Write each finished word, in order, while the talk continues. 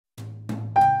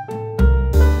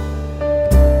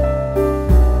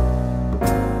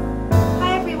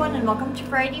welcome to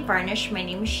Variety Varnish. My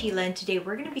name is Sheila and today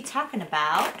we're going to be talking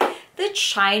about the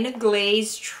China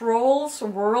Glaze Trolls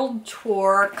World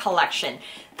Tour collection.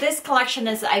 This collection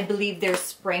is, I believe, their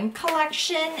spring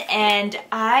collection, and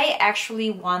I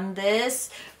actually won this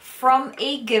from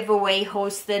a giveaway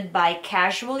hosted by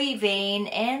Casually Vain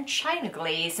and China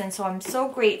Glaze. And so I'm so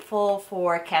grateful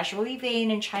for Casually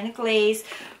Vain and China Glaze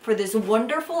for this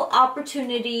wonderful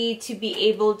opportunity to be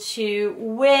able to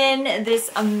win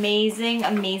this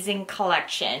amazing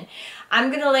collection. I'm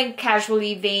gonna link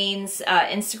Casually Vain's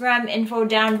Instagram info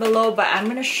down below, but I'm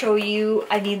gonna show you,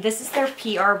 I mean, this is their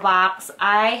PR box.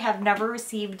 I have never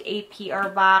received a PR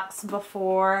box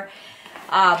before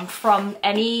from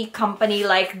any company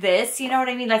like this, you know what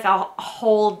I mean? Like a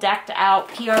whole decked out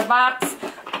PR box.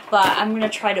 But I'm gonna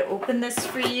try to open this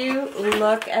for you.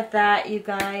 Look at that, you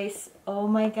guys. Oh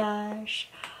my gosh.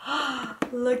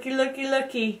 Looky, looky,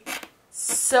 looky.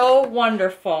 So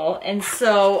wonderful. And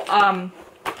so,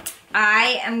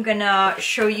 I am gonna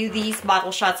show you these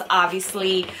bottle shots,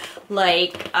 obviously,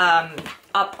 like,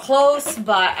 up close,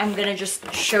 but I'm gonna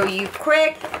just show you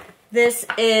quick. This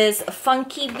is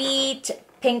Funky Beat,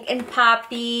 Pink and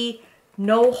Poppy,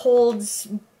 No Holds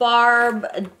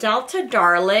Barb, Delta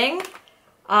Darling,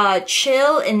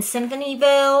 Chill in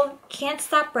Symphonyville, Can't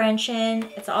Stop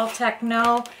Branching, it's all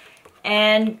techno,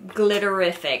 and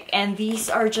Glitterific. And these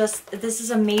are just, this is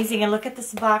amazing. And look at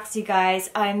this box, you guys.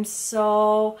 I'm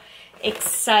so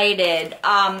excited.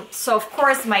 So of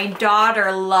course my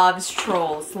daughter loves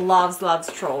trolls,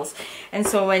 loves trolls. And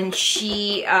so when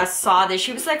she saw this,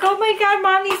 she was like, oh my god,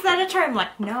 mommy's that a toy? I'm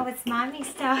like, no, it's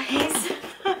mommy's toys.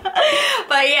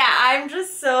 But yeah, I'm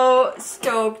just so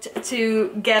stoked to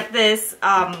get this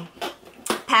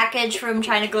package from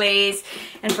China Glaze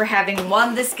and for having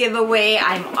won this giveaway.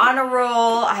 I'm on a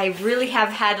roll. I really have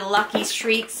had a lucky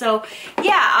streak. So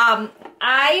yeah,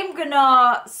 I am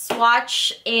gonna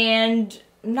swatch and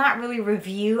not really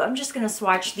review. I'm just gonna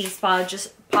swatch these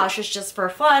polishes just for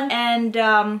fun,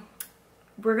 and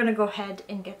we're gonna go ahead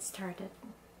and get started.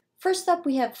 First up,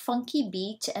 we have Funky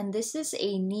Beat, and this is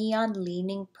a neon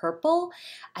leaning purple.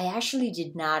 I actually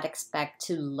did not expect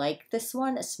to like this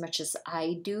one as much as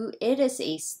I do. It is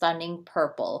a stunning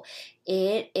purple.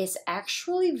 It is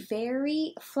actually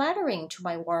very flattering to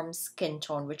my warm skin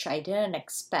tone, which I didn't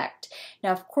expect.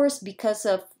 Now, of course, because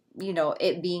of, you know,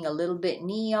 it being a little bit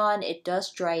neon, it does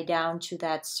dry down to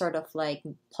that sort of like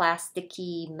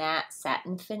plasticky matte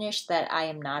satin finish that I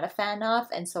am not a fan of.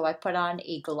 And so I put on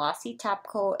a glossy top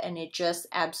coat and it just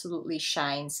absolutely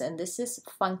shines. And this is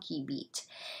Funky Beat.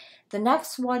 The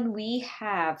next one we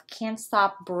have Can't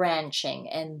Stop Branching,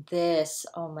 and this,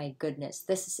 oh my goodness,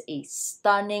 this is a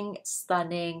stunning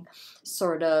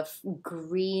sort of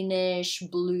greenish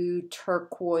blue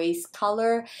turquoise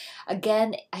color.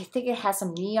 Again, I think it has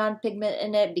some neon pigment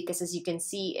in it because, as you can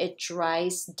see, it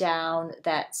dries down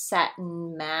that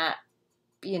satin matte,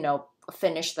 you know,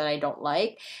 finish that I don't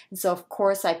like. And so of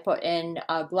course I put in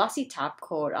a glossy top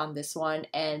coat on this one,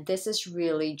 and this is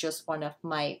really just one of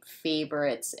my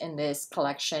favorites in this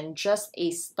collection. Just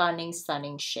a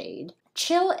stunning shade.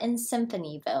 Chill in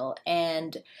Symphonyville,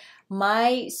 and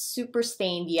my super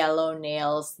stained yellow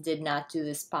nails did not do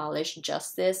this polish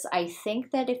justice. I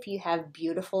think that if you have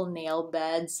beautiful nail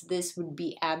beds, this would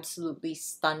be absolutely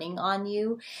stunning on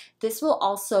you. This will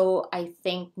also, I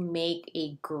think, make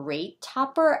a great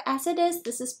topper as it is.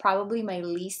 This is probably my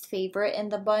least favorite in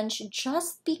the bunch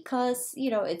just because, you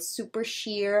know, it's super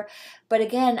sheer. But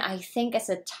again, I think as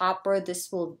a topper, this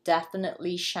will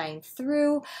definitely shine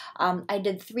through. I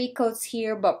did 3 coats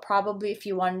here, but probably if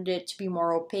you wanted it to be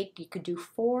more opaque, you could do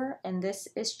 4, and this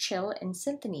is Chill in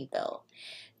Symphonyville.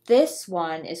 This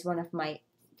one is one of my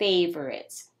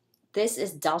favorites. This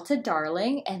is Delta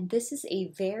Darling, and this is a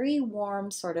very warm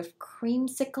sort of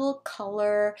creamsicle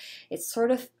color. It's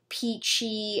sort of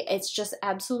peachy. It's just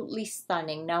absolutely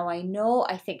stunning. Now I know,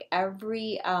 I think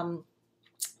every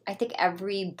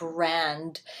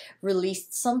brand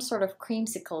released some sort of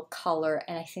creamsicle color,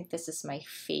 and I think this is my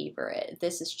favorite.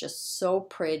 This is just so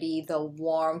pretty. The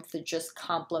warmth just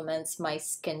complements my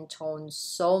skin tone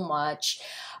so much.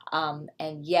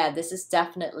 And yeah, this is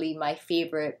definitely my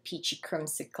favorite peachy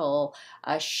creamsicle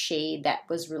shade that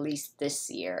was released this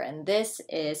year, and this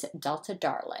is Delta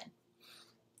Darling.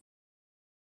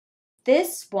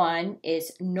 This one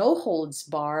is No Holds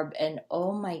Barb, and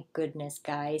oh my goodness,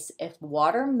 guys, if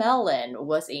watermelon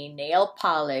was a nail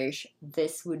polish,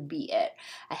 this would be it.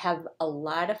 I have a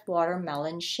lot of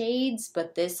watermelon shades,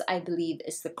 but this, I believe,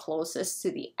 is the closest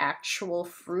to the actual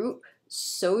fruit.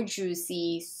 So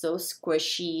juicy, so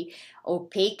squishy,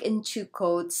 opaque in 2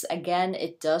 coats. Again,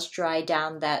 it does dry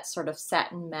down that sort of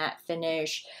satin matte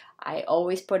finish. I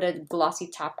always put a glossy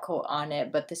top coat on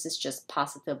it, but this is just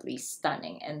positively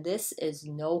stunning. And this is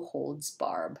No Holds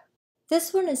Barb.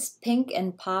 This one is pink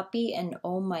and poppy, and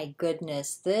oh my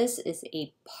goodness, this is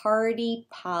a party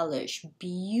polish.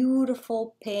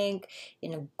 Beautiful pink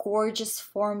in a gorgeous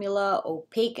formula,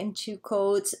 opaque in 2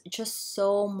 coats. Just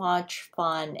so much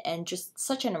fun and just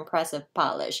such an impressive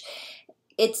polish.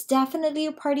 It's definitely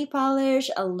a party polish,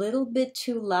 a little bit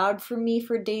too loud for me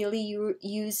for daily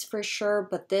use for sure,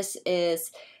 but this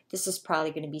is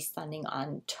probably going to be stunning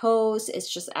on toes.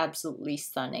 It's just absolutely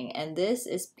stunning. And this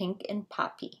is pink and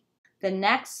poppy. The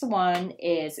next one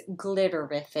is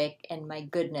Glitterific, and my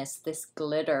goodness, this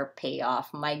glitter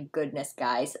payoff, my goodness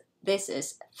guys, this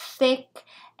is thick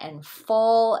and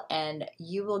full, and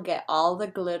you will get all the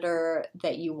glitter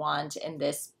that you want in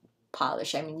this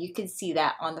polish. I mean, you can see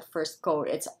that on the first coat,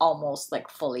 it's almost like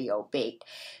fully opaque.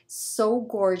 So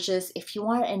gorgeous. If you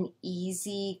want an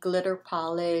easy glitter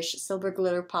polish, silver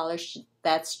glitter polish,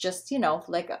 that's just, you know,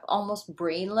 like almost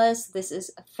brainless, this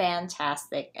is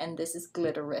fantastic, and this is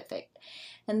Glitterific.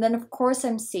 And then of course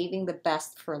I'm saving the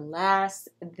best for last.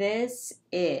 This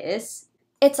is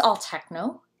It's All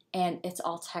Techno, and It's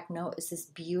All Techno is this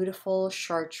beautiful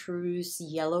chartreuse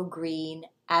yellow green,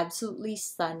 absolutely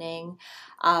stunning.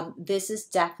 This is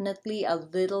definitely a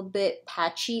little bit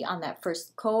patchy on that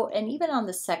first coat and even on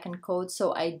the second coat,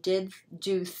 so I did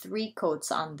do 3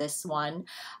 coats on this one.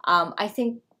 I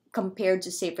think compared to,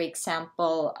 say for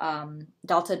example,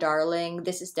 Delta Darling,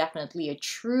 this is definitely a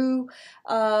true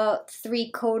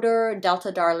 3-coater.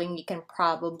 Delta Darling, you can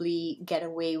probably get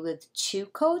away with 2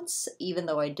 coats, even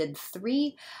though I did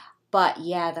 3. But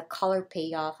yeah, the color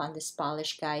payoff on this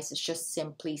polish, guys, is just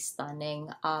simply stunning.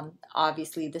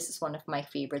 Obviously, this is one of my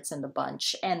favorites in the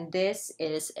bunch, and this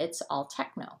is It's All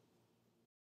Techno.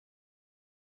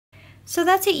 So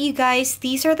that's it, you guys.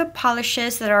 These are the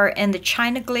polishes that are in the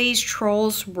China Glaze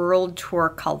Trolls World Tour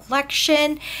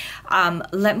collection.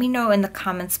 Let me know in the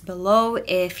comments below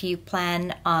if you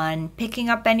plan on picking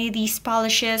up any of these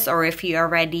polishes, or if you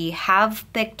already have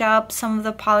picked up some of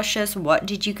the polishes. What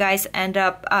did you guys end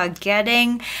up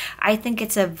getting? I think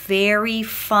it's a very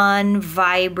fun,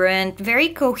 vibrant, very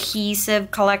cohesive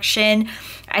collection.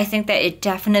 I think that it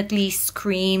definitely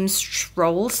screams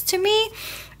Trolls to me.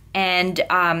 And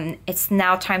it's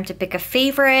now time to pick a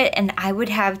favorite, and I would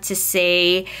have to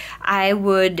say I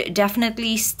would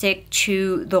definitely stick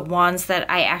to the ones that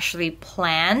I actually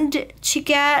planned to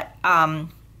get.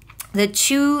 The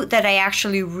 2 that I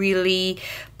actually really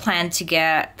planned to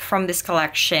get from this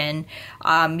collection,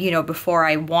 you know, before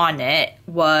I won it,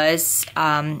 was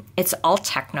It's All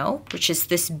Techno, which is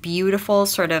this beautiful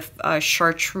sort of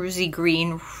chartreusey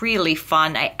green, really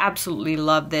fun. I absolutely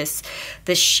love this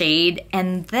shade.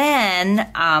 And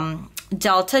then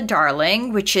Delta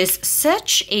Darling, which is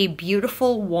such a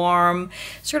beautiful, warm,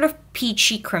 sort of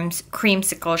peachy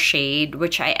creamsicle shade,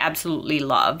 which I absolutely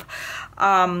love.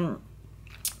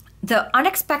 The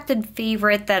unexpected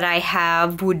favorite that I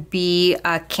have would be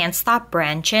Can't Stop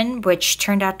Branchin', which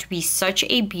turned out to be such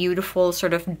a beautiful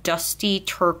sort of dusty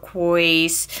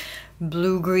turquoise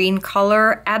blue-green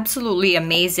color. Absolutely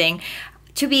amazing.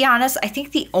 To be honest, I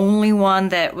think the only one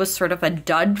that was sort of a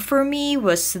dud for me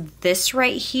was this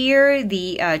right here,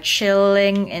 the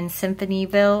Chilling in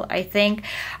Symphonyville, I think.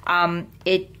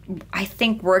 It, I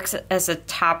think, works as a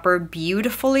topper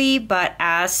beautifully, but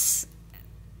as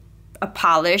a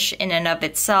polish in and of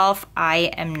itself,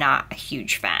 I am not a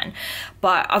huge fan.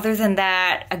 But other than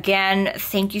that, again,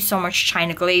 thank you so much,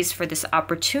 China Glaze, for this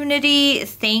opportunity.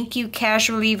 Thank you,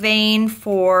 Casually Vain,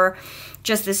 for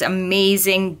just this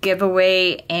amazing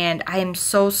giveaway, and I am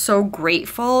so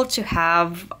grateful to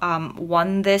have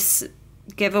won this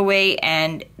giveaway,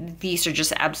 and these are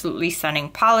just absolutely stunning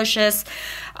polishes.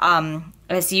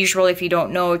 As usual, if you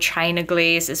don't know, China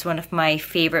Glaze is one of my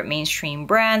favorite mainstream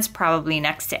brands, probably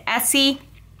next to Essie.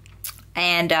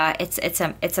 And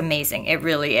it's amazing. It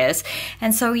really is.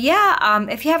 And so yeah,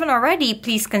 if you haven't already,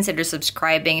 please consider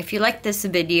subscribing. If you like this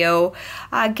video,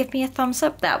 give me a thumbs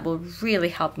up. That will really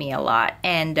help me a lot.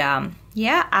 And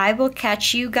yeah, I will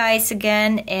catch you guys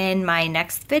again in my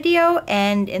next video.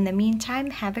 And in the meantime,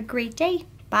 have a great day.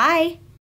 Bye.